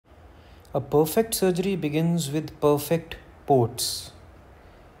A perfect surgery begins with perfect ports.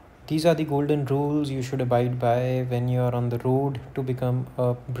 These are the golden rules you should abide by when you are on the road to become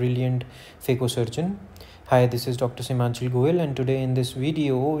a brilliant phaco surgeon. Hi, this is Dr. Simanchal Goel, and today in this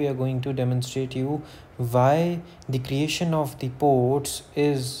video we are going to demonstrate you why the creation of the ports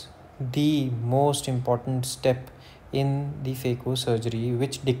is the most important step in the phaco surgery,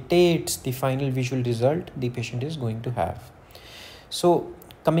 which dictates the final visual result the patient is going to have. So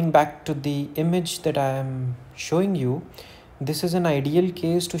coming back to the image that I am showing you, this is an ideal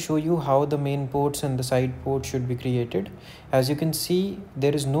case to show you how the main ports and the side ports should be created. As you can see,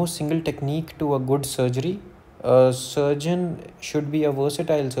 there is no single technique to a good surgery. A surgeon should be a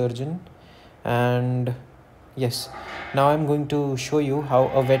versatile surgeon. And yes, now I'm going to show you how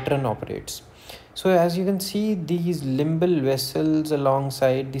a veteran operates. So as you can see, these limbal vessels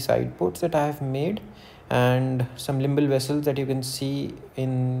alongside the side ports that I have made, and some limbal vessels that you can see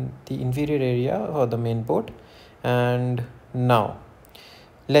in the inferior area or the main port. And now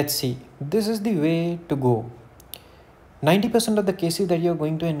let's see, this is the way to go. 90% of the cases that you're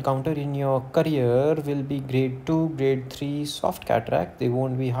going to encounter in your career will be grade 2, grade 3 soft cataract. They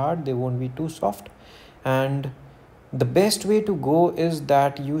won't be hard, they won't be too soft. And the best way to go is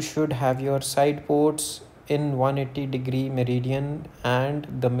that you should have your side ports in 180-degree meridian, and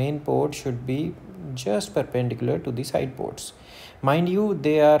the main port should be just perpendicular to the side ports. Mind you,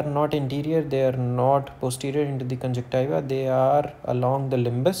 they are not anterior, they are not posterior into the conjunctiva, they are along the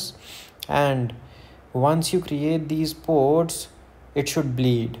limbus. And once you create these ports, it should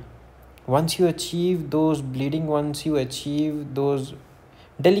bleed. Once you achieve those bleeding, once you achieve those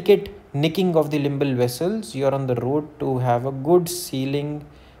delicate nicking of the limbal vessels, you are on the road to have a good sealing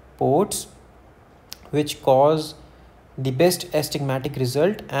ports, which cause the best astigmatic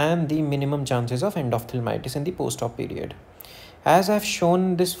result and the minimum chances of endophthalmitis in the post-op period. As I've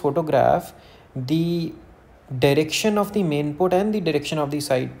shown this photograph, the direction of the main port and the direction of the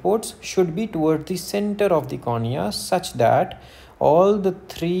side ports should be towards the center of the cornea, such that all the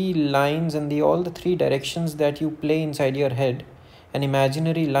three lines and all the three directions that you play inside your head, an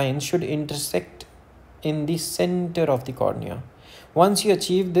imaginary line, should intersect in the center of the cornea. Once you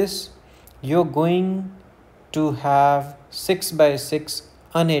achieve this, you're going to have 6/6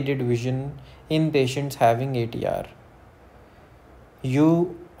 unaided vision in patients having ATR.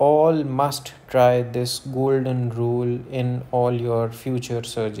 You all must try this golden rule in all your future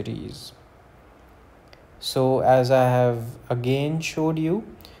surgeries. So as I have again showed you,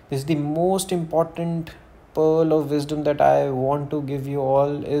 this is the most important pearl of wisdom that I want to give you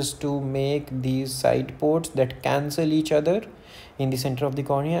all, is to make these side ports that cancel each other in the center of the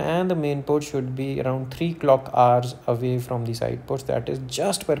cornea, and the main port should be around 3 clock hours away from the side ports, that is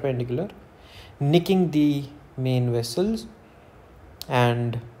just perpendicular, nicking the main vessels.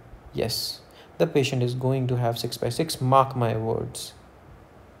 And yes, the patient is going to have 6/6, mark my words.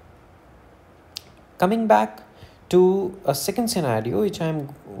 Coming back to a second scenario which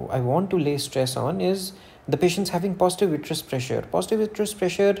I want to lay stress on, is the patients having positive vitreous pressure. Positive vitreous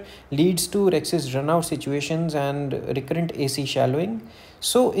pressure leads to rhexis runout situations and recurrent AC shallowing.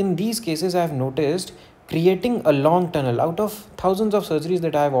 So in these cases, I have noticed creating a long tunnel. Out of thousands of surgeries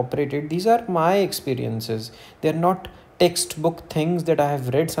that I have operated, these are my experiences. They're not textbook things that I have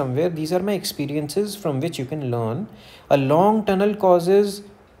read somewhere. These are my experiences from which you can learn. A long tunnel causes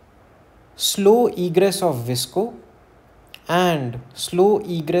slow egress of visco and slow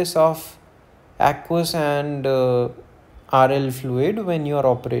egress of aqueous and RL fluid when you are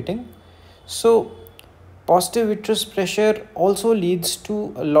operating. So positive vitreous pressure also leads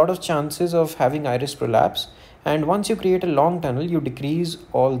to a lot of chances of having iris prolapse, and once you create a long tunnel, you decrease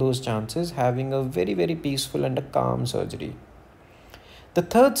all those chances, having a very peaceful and a calm surgery. The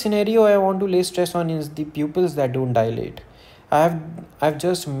third scenario I want to lay stress on is the pupils that don't dilate. I've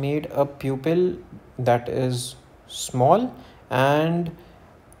just made a pupil that is small, and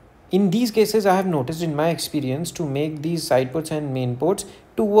in these cases, I have noticed in my experience to make these side ports and main ports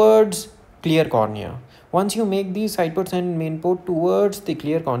towards clear cornea. Once you make these side ports and main port towards the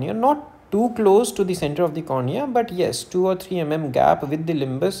clear cornea, not too close to the center of the cornea, but yes, 2 or 3 mm gap with the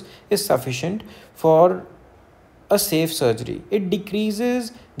limbus is sufficient for a safe surgery. It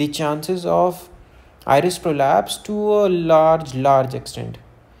decreases the chances of iris prolapse to a large extent.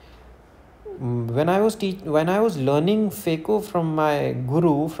 When I was learning phaco from my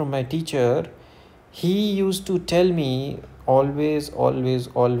guru, from my teacher, he used to tell me always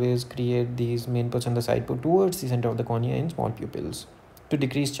create these main ports and the side port towards the center of the cornea in small pupils to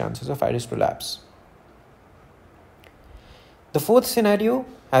decrease chances of iris prolapse. The fourth scenario,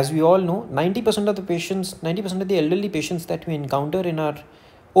 as we all know, 90% of the elderly patients that we encounter in our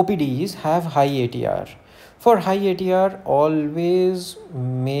OPDs have high ATR. For high ATR, always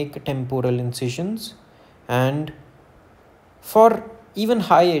make temporal incisions, and for even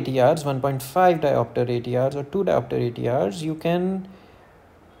high ATRs, 1.5 diopter ATRs or 2 diopter ATRs, you can,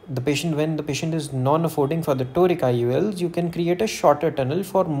 when the patient is non-affording for the toric IULs, you can create a shorter tunnel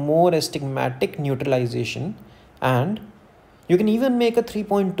for more astigmatic neutralization, and you can even make a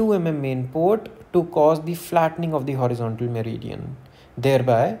 3.2 mm main port to cause the flattening of the horizontal meridian.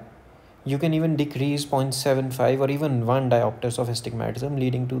 Thereby, you can even decrease 0.75 or even 1 diopters of astigmatism,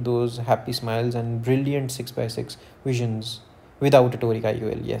 leading to those happy smiles and brilliant 6x6 visions without a toric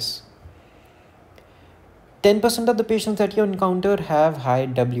IUL. Yes. 10% of the patients that you encounter have high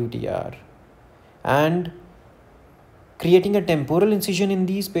WTR, and creating a temporal incision in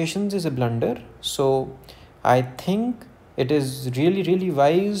these patients is a blunder. So I think it is really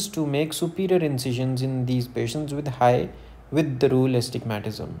wise to make superior incisions in these patients with the rule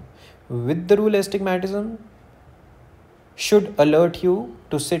astigmatism. With the rule astigmatism should alert you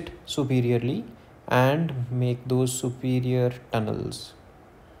to sit superiorly and make those superior tunnels.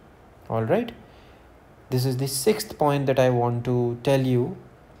 All right. This is the 6th point that I want to tell you.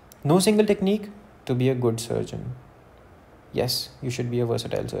 No single technique to be a good surgeon. Yes, you should be a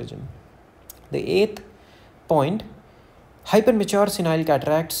versatile surgeon. The 8th point, hypermature senile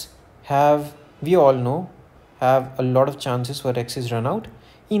cataracts we all know, have a lot of chances for Rex's run out.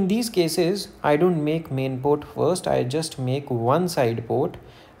 In these cases, I don't make main port first. I just make one side port.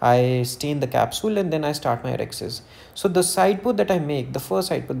 I stain the capsule and then I start my Rexes. So the side port that I make, the first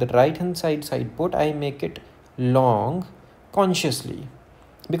side port, the right hand side port, I make it long consciously,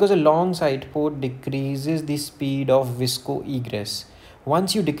 because a long side port decreases the speed of visco egress.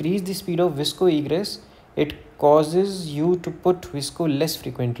 Once you decrease the speed of visco egress, it causes you to put visco less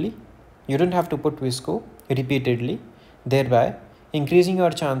frequently. You don't have to put visco repeatedly, thereby increasing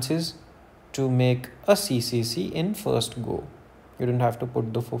your chances to make a CCC in first go. You don't have to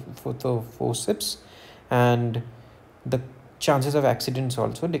put the forceps, and the chances of accidents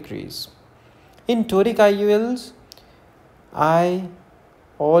also decrease. In toric IULs, I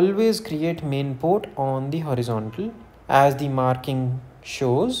always create main port on the horizontal as the marking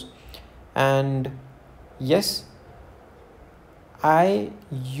shows, and yes, I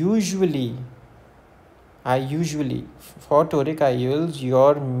usually for toric IULs,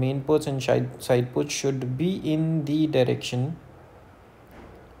 your main ports and side ports should be in the direction,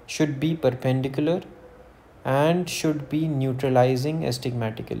 should be perpendicular, and should be neutralizing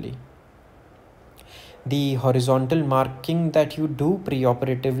astigmatically. The horizontal marking that you do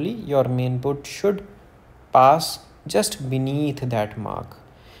preoperatively, your main port should pass just beneath that mark.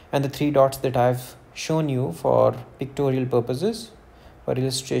 And the 3 dots that I've shown you for pictorial purposes, for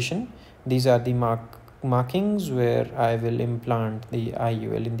illustration, these are the markings where I will implant the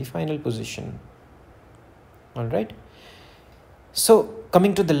IUL in the final position. All right. So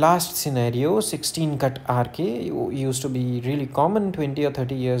coming to the last scenario, 16 cut RK used to be really common 20 or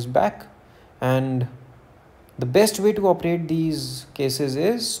 30 years back, and the best way to operate these cases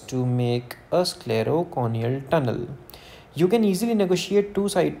is to make a sclerocorneal tunnel. You can easily negotiate 2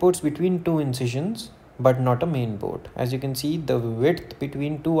 side ports between 2 incisions, but not a main port. As you can see, the width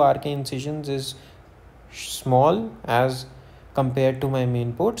between 2 RK incisions is small as compared to my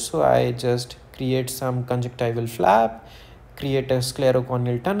main port. So I just create some conjunctival flap, create a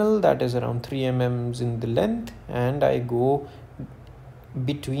sclerocorneal tunnel that is around 3 mm in the length, and I go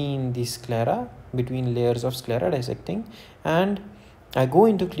between the sclera, between layers of sclera dissecting, and I go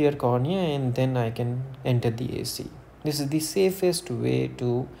into clear cornea, and then I can enter the AC. This is the safest way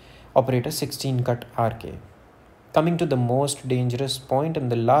to operate a 16 cut RK. Coming to the most dangerous point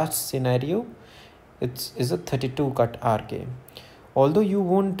and the last scenario, it is a 32 cut RK. Although you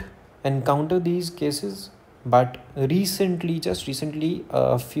won't encounter these cases, but just recently,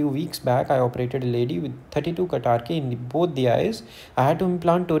 a few weeks back, I operated a lady with 32 cut RK in both the eyes. I had to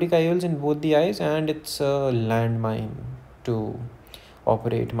implant toric IULs in both the eyes, and it's a landmine to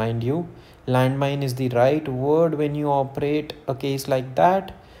operate. Mind you, landmine is the right word when you operate a case like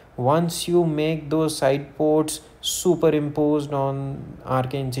that. Once you make those side ports superimposed on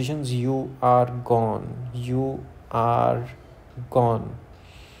RK incisions, you are gone. You are gone.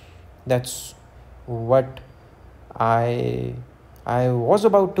 That's what I was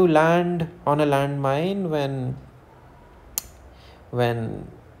about to land on a landmine when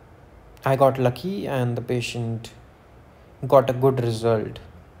I got lucky and the patient got a good result.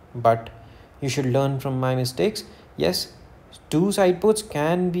 But you should learn from my mistakes. Yes, 2 side ports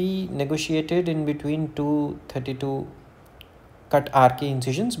can be negotiated in between 2 32 cut RK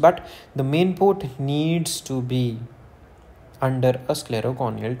incisions, but the main port needs to be under a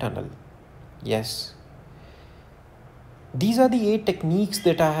sclerocorneal tunnel. Yes. These are the 8 techniques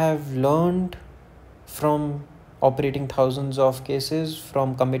that I have learned from operating thousands of cases,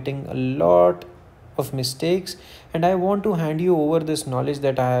 from committing a lot of mistakes, and I want to hand you over this knowledge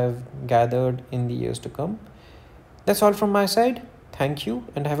that I have gathered in the years to come. That's all from my side. Thank you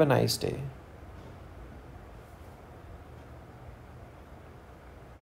and have a nice day.